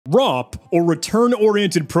ROP, or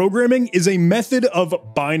return-oriented programming, is a method of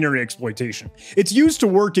binary exploitation. It's used to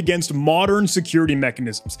work against modern security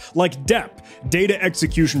mechanisms like DEP, Data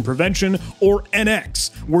Execution Prevention, or NX,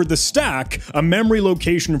 where the stack, a memory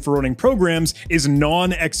location for running programs, is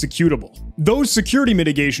non-executable. Those security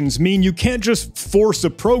mitigations mean you can't just force a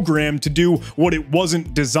program to do what it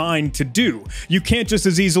wasn't designed to do. You can't just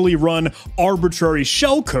as easily run arbitrary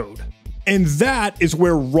shellcode. And that is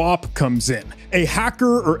where ROP comes in. A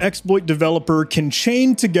hacker or exploit developer can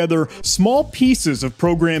chain together small pieces of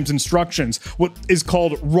programs' instructions, what is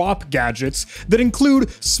called ROP gadgets, that include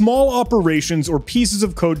small operations or pieces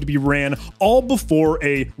of code to be ran all before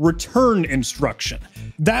a return instruction.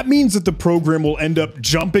 That means that the program will end up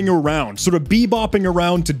jumping around, sort of bebopping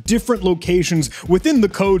around to different locations within the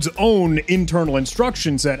code's own internal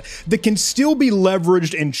instruction set that can still be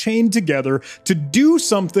leveraged and chained together to do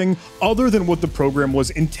something other than what the program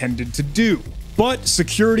was intended to do. But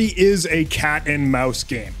security is a cat and mouse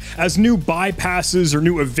game. As new bypasses or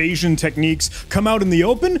new evasion techniques come out in the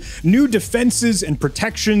open, new defenses and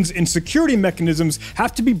protections and security mechanisms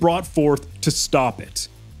have to be brought forth to stop it.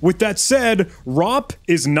 With that said, ROP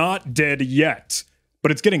is not dead yet,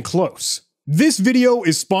 but it's getting close. This video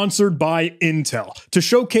is sponsored by Intel to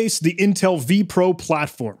showcase the Intel vPro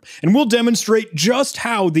platform, and we'll demonstrate just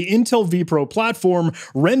how the Intel vPro platform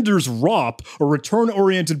renders ROP, or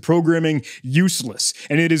return-oriented programming, useless,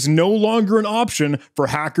 and it is no longer an option for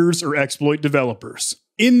hackers or exploit developers.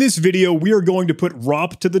 In this video, we are going to put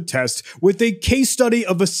ROP to the test with a case study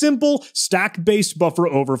of a simple stack-based buffer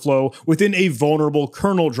overflow within a vulnerable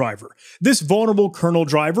kernel driver. This vulnerable kernel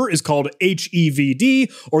driver is called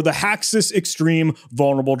HEVD, or the Haxis Extreme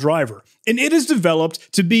Vulnerable Driver. And it is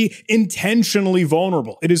developed to be intentionally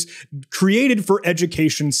vulnerable. It is created for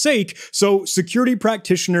education's sake, so security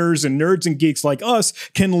practitioners and nerds and geeks like us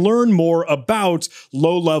can learn more about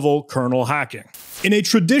low-level kernel hacking. In a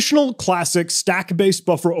traditional classic stack-based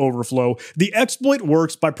buffer overflow, the exploit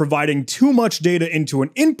works by providing too much data into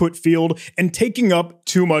an input field and taking up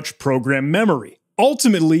too much program memory.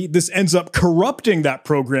 Ultimately, this ends up corrupting that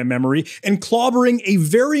program memory and clobbering a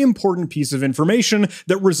very important piece of information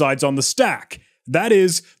that resides on the stack. That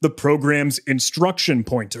is the program's instruction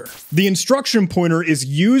pointer. The instruction pointer is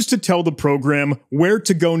used to tell the program where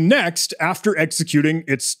to go next after executing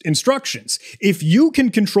its instructions. If you can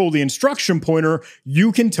control the instruction pointer,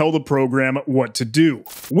 you can tell the program what to do.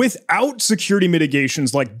 Without security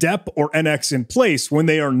mitigations like DEP or NX in place, when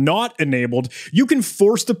they are not enabled, you can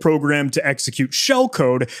force the program to execute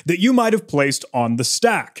shellcode that you might have placed on the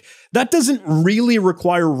stack. That doesn't really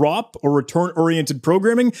require ROP, or return-oriented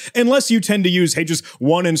programming, unless you tend to use, hey, just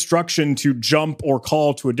one instruction to jump or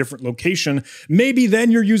call to a different location. Maybe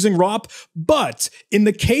then you're using ROP, but in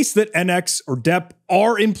the case that NX or DEP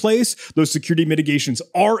are in place, those security mitigations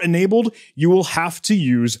are enabled, you will have to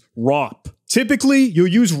use ROP. Typically, you'll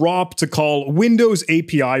use ROP to call Windows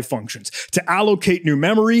API functions, to allocate new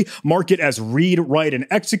memory, mark it as read, write, and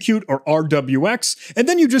execute, or RWX, and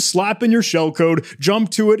then you just slap in your shellcode, jump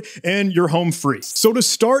to it, and you're home free. So to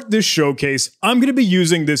start this showcase, I'm going to be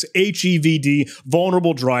using this HEVD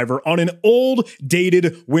vulnerable driver on an old,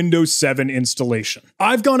 dated Windows 7 installation.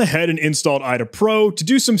 I've gone ahead and installed IDA Pro to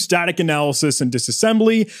do some static analysis and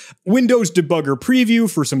disassembly, Windows Debugger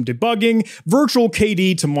Preview for some debugging, Virtual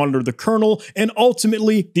KD to monitor the kernel, and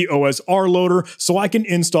ultimately the OSR loader so I can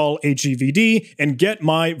install HEVD and get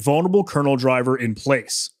my vulnerable kernel driver in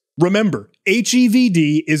place. Remember,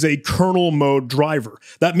 HEVD is a kernel mode driver.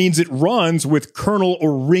 That means it runs with kernel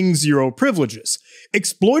or ring 0 privileges.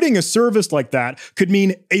 Exploiting a service like that could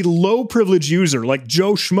mean a low privilege user like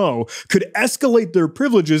Joe Schmo could escalate their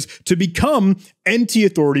privileges to become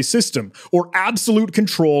NT-authority system, or absolute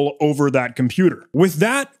control over that computer. With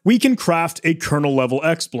that, we can craft a kernel level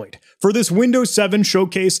exploit. For this Windows 7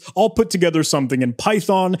 showcase, I'll put together something in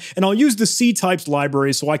Python, and I'll use the ctypes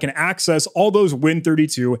library so I can access all those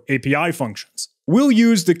Win32 API functions. We'll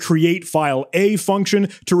use the createFileA function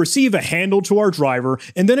to receive a handle to our driver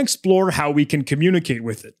and then explore how we can communicate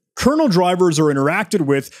with it. Kernel drivers are interacted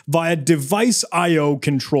with via device I/O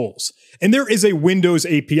controls, and there is a Windows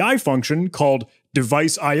API function called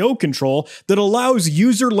device I/O control that allows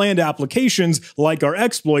user-land applications like our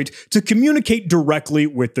exploit to communicate directly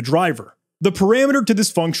with the driver. The parameter to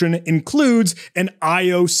this function includes an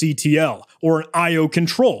IOCTL, or an IO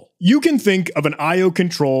control. You can think of an IO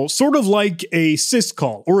control sort of like a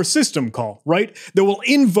syscall or a system call, right? That will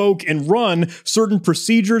invoke and run certain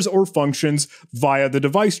procedures or functions via the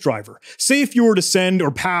device driver. Say if you were to send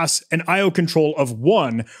or pass an IO control of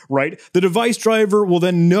 1, right? The device driver will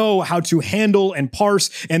then know how to handle and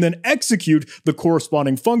parse and then execute the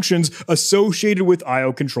corresponding functions associated with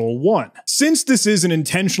IO control 1. Since this is an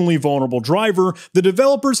intentionally vulnerable driver, the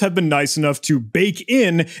developers have been nice enough to bake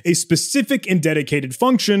in a specific and dedicated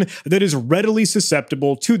function that is readily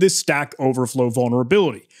susceptible to this Stack Overflow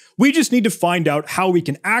vulnerability. We just need to find out how we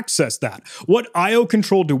can access that. What IO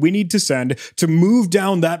control do we need to send to move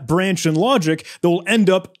down that branch in logic that will end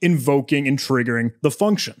up invoking and triggering the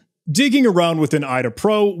function? Digging around within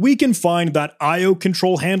vPro, we can find that IO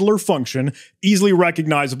control handler function, easily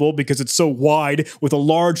recognizable because it's so wide with a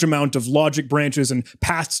large amount of logic branches and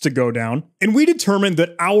paths to go down. And we determined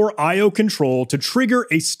that our IO control to trigger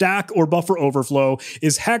a stack or buffer overflow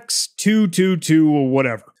is hex 222 or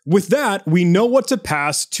whatever. With that, we know what to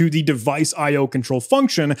pass to the device IO control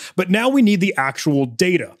function, but now we need the actual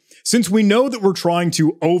data. Since we know that we're trying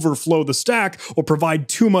to overflow the stack or provide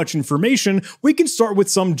too much information, we can start with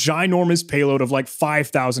some ginormous payload of like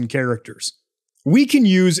 5,000 characters. We can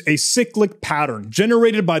use a cyclic pattern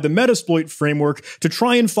generated by the Metasploit framework to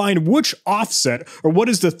try and find which offset or what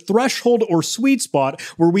is the threshold or sweet spot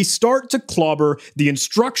where we start to clobber the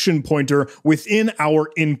instruction pointer within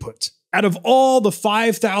our input. Out of all the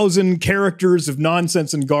 5,000 characters of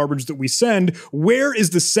nonsense and garbage that we send, where is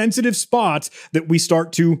the sensitive spot that we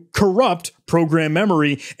start to corrupt program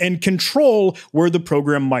memory and control where the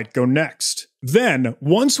program might go next? Then,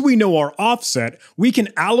 once we know our offset, we can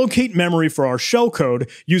allocate memory for our shellcode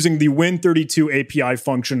using the Win32 API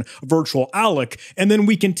function virtualalloc, and then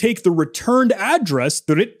we can take the returned address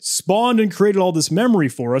that it spawned and created all this memory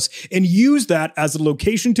for us and use that as a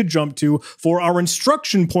location to jump to for our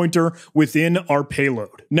instruction pointer within our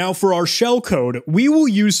payload. Now for our shellcode, we will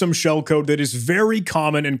use some shellcode that is very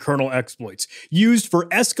common in kernel exploits, used for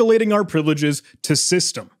escalating our privileges to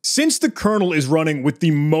system. Since the kernel is running with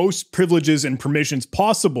the most privileges and permissions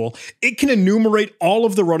possible, it can enumerate all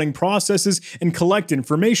of the running processes and collect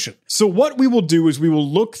information. So what we will do is we will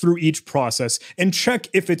look through each process and check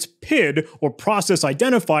if its PID or process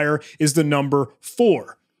identifier is the number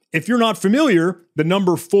 4. If you're not familiar, the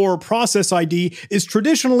number 4 process ID is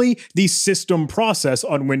traditionally the system process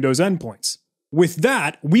on Windows endpoints. With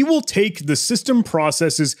that, we will take the system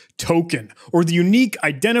process's token, or the unique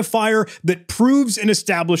identifier that proves and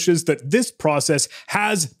establishes that this process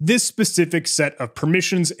has this specific set of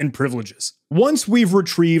permissions and privileges. Once we've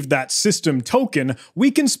retrieved that system token, we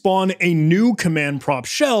can spawn a new command prompt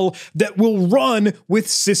shell that will run with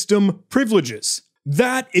system privileges.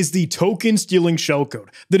 That is the token stealing shellcode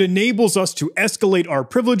that enables us to escalate our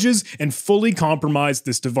privileges and fully compromise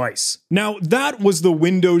this device. Now, that was the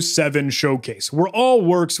Windows 7 showcase, where all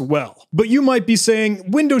works well. But you might be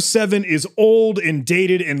saying, Windows 7 is old and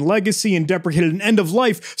dated and legacy and deprecated and end of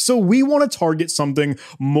life, so we want to target something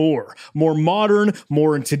more modern,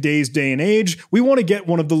 more in today's day and age. We want to get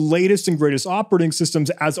one of the latest and greatest operating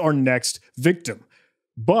systems as our next victim.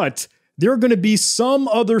 But there are going to be some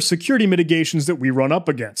other security mitigations that we run up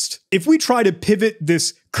against. If we try to pivot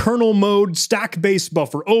this kernel mode stack-based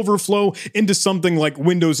buffer overflow into something like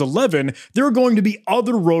Windows 11, there are going to be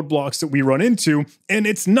other roadblocks that we run into, and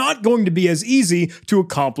it's not going to be as easy to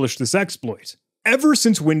accomplish this exploit. Ever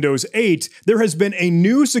since Windows 8, there has been a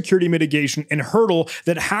new security mitigation and hurdle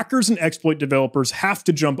that hackers and exploit developers have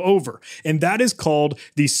to jump over, and that is called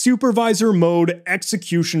the Supervisor Mode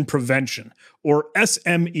Execution Prevention, or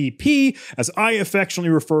SMEP, as I affectionately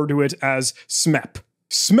refer to it as SMEP.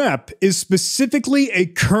 SMEP is specifically a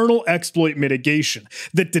kernel exploit mitigation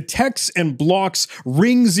that detects and blocks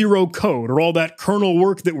ring 0 code, or all that kernel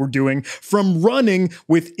work that we're doing, from running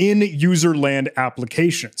within user land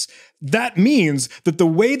applications. That means that the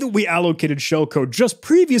way that we allocated shellcode just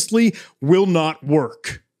previously will not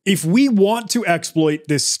work. If we want to exploit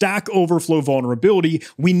this Stack Overflow vulnerability,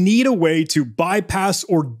 we need a way to bypass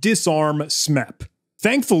or disarm SMEP.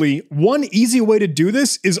 Thankfully, one easy way to do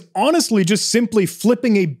this is honestly just simply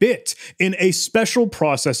flipping a bit in a special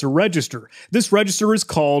processor register. This register is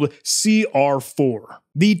called CR4.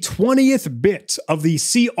 The 20th bit of the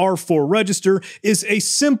CR4 register is a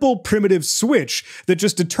simple primitive switch that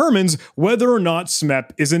just determines whether or not SMEP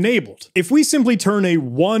is enabled. If we simply turn a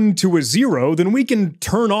 1 to a 0, then we can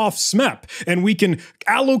turn off SMEP, and we can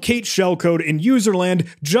allocate shellcode in userland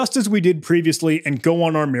just as we did previously and go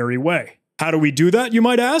on our merry way. How do we do that, you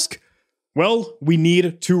might ask? Well, we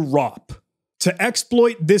need to ROP. To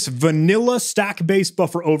exploit this vanilla stack-based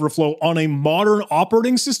buffer overflow on a modern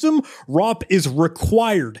operating system, ROP is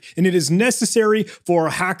required, and it is necessary for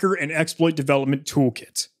a hacker and exploit development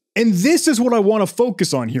toolkit. And this is what I want to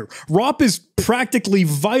focus on here. ROP is practically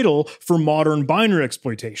vital for modern binary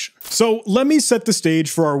exploitation. So let me set the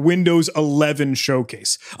stage for our Windows 11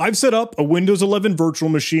 showcase. I've set up a Windows 11 virtual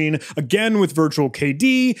machine, again with virtual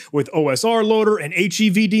KD, with OSR loader and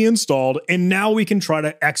HEVD installed, and now we can try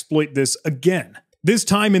to exploit this again. This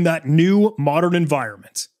time in that new modern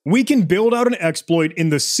environment. We can build out an exploit in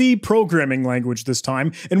the C programming language this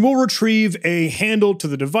time, and we'll retrieve a handle to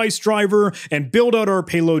the device driver and build out our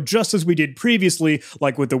payload just as we did previously,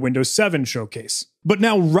 like with the Windows 7 showcase. But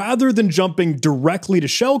now, rather than jumping directly to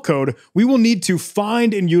shellcode, we will need to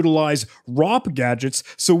find and utilize ROP gadgets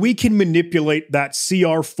so we can manipulate that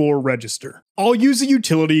CR4 register. I'll use a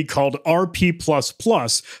utility called RP++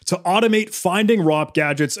 to automate finding ROP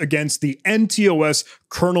gadgets against the NTOS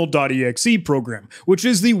Kernel.exe program, which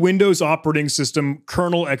is the Windows operating system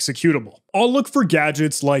kernel executable. I'll look for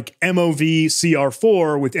gadgets like MOV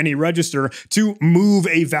CR4 with any register to move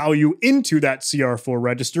a value into that CR4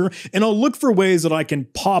 register, and I'll look for ways that I can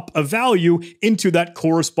pop a value into that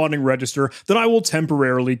corresponding register that I will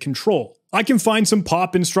temporarily control. I can find some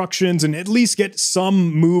pop instructions and at least get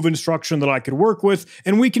some move instruction that I could work with,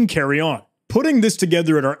 and we can carry on. Putting this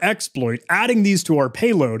together in our exploit, adding these to our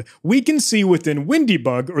payload, we can see within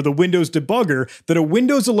WinDebug, or the Windows debugger, that a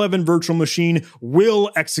Windows 11 virtual machine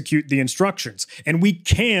will execute the instructions, and we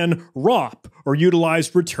can ROP, or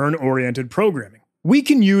utilize return-oriented programming. We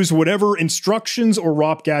can use whatever instructions or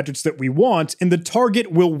ROP gadgets that we want, and the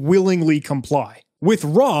target will willingly comply. With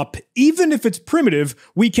ROP, even if it's primitive,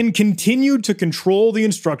 we can continue to control the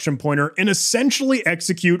instruction pointer and essentially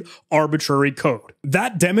execute arbitrary code.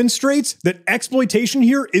 That demonstrates that exploitation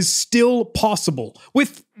here is still possible,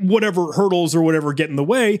 with whatever hurdles or whatever get in the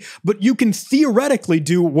way, but you can theoretically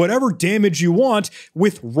do whatever damage you want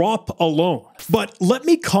with ROP alone. But let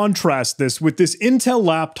me contrast this with this Intel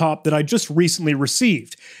laptop that I just recently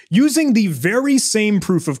received. Using the very same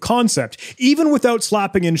proof of concept, even without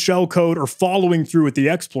slapping in shellcode or following through with the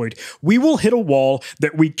exploit, we will hit a wall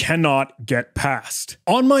that we cannot get past.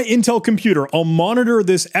 On my Intel computer, I'll monitor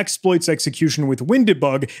this exploit's execution with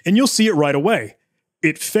WinDebug, and you'll see it right away.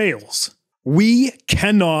 It fails. We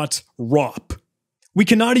cannot ROP. We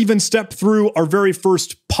cannot even step through our very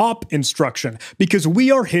first pop instruction because we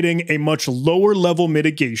are hitting a much lower level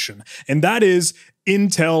mitigation, and that is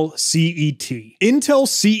Intel CET. Intel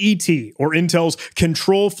CET, or Intel's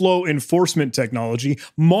Control Flow Enforcement technology,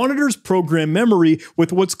 monitors program memory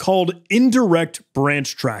with what's called indirect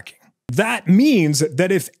branch tracking. That means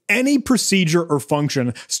that if any procedure or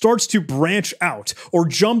function starts to branch out or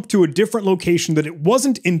jump to a different location that it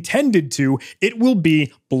wasn't intended to, it will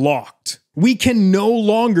be blocked. We can no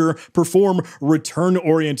longer perform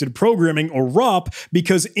return-oriented programming, or ROP,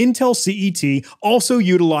 because Intel CET also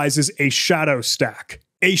utilizes a shadow stack.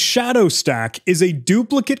 A shadow stack is a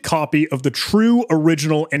duplicate copy of the true,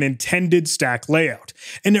 original, and intended stack layout.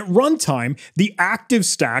 And at runtime, the active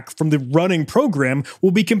stack from the running program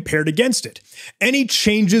will be compared against it. Any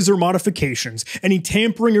changes or modifications, any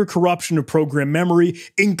tampering or corruption of program memory,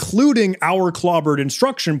 including our clobbered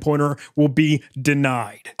instruction pointer, will be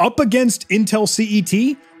denied. Up against Intel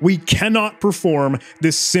CET, we cannot perform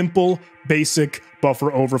this simple, basic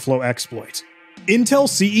buffer overflow exploit. Intel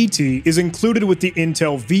CET is included with the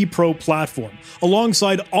Intel vPro platform,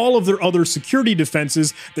 alongside all of their other security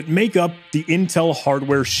defenses that make up the Intel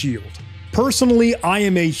hardware shield. Personally, I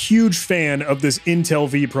am a huge fan of this Intel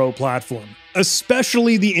vPro platform,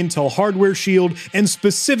 especially the Intel hardware shield, and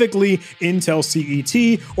specifically Intel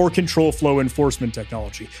CET, or Control Flow Enforcement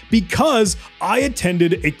technology, because I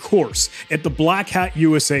attended a course at the Black Hat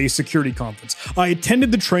USA Security Conference. I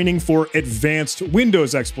attended the training for Advanced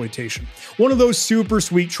Windows Exploitation, one of those super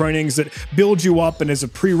sweet trainings that build you up and is a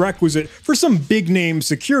prerequisite for some big name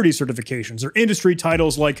security certifications or industry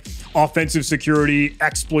titles like Offensive Security,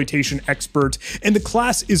 Exploitation Expert, and the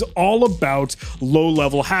class is all about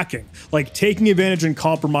low-level hacking, like taking advantage and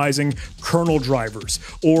compromising kernel drivers,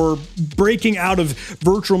 or breaking out of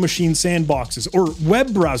virtual machine sandboxes, or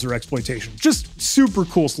web browser exploitation. Just super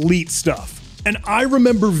cool, elite stuff. And I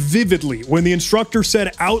remember vividly when the instructor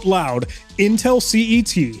said out loud, Intel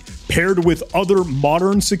CET, paired with other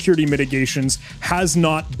modern security mitigations, has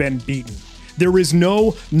not been beaten. There is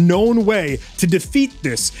no known way to defeat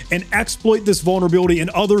this and exploit this vulnerability and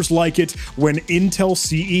others like it when Intel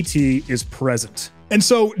CET is present. And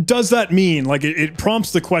so does that mean, like it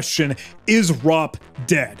prompts the question, is ROP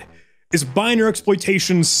dead? Is binary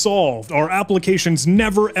exploitation solved? Are applications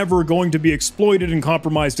never ever going to be exploited and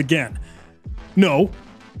compromised again? No,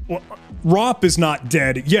 well, ROP is not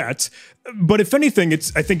dead yet, but if anything,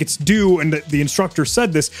 I think it's due, and the instructor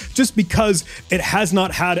said this, just because it has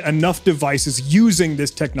not had enough devices using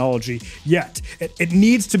this technology yet. It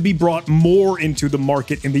needs to be brought more into the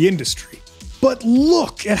market in the industry. But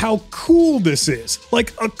look at how cool this is.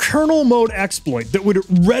 Like a kernel mode exploit that would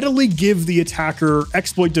readily give the attacker,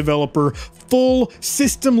 exploit developer, full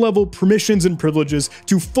system level permissions and privileges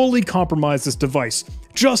to fully compromise this device.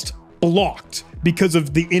 Just blocked because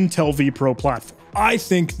of the Intel vPro platform. I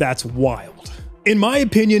think that's wild. In my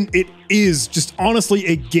opinion, it is just honestly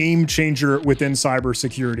a game changer within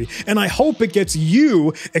cybersecurity, and I hope it gets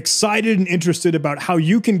you excited and interested about how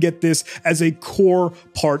you can get this as a core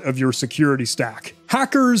part of your security stack.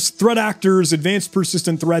 Hackers, threat actors, advanced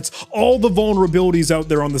persistent threats, all the vulnerabilities out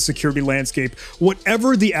there on the security landscape,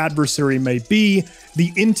 whatever the adversary may be,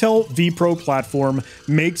 the Intel vPro platform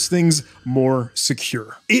makes things more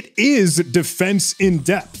secure. It is defense in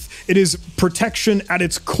depth. It is protection at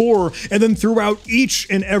its core, and then throughout each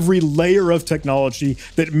and every layer of technology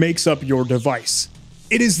that makes up your device.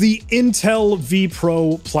 It is the Intel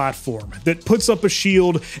vPro platform that puts up a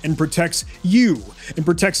shield and protects you, and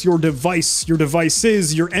protects your device, your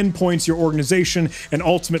devices, your endpoints, your organization, and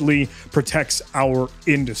ultimately protects our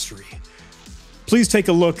industry. Please take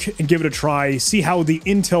a look and give it a try. See how the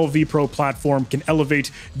Intel vPro platform can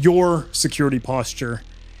elevate your security posture.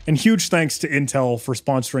 And huge thanks to Intel for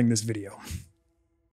sponsoring this video.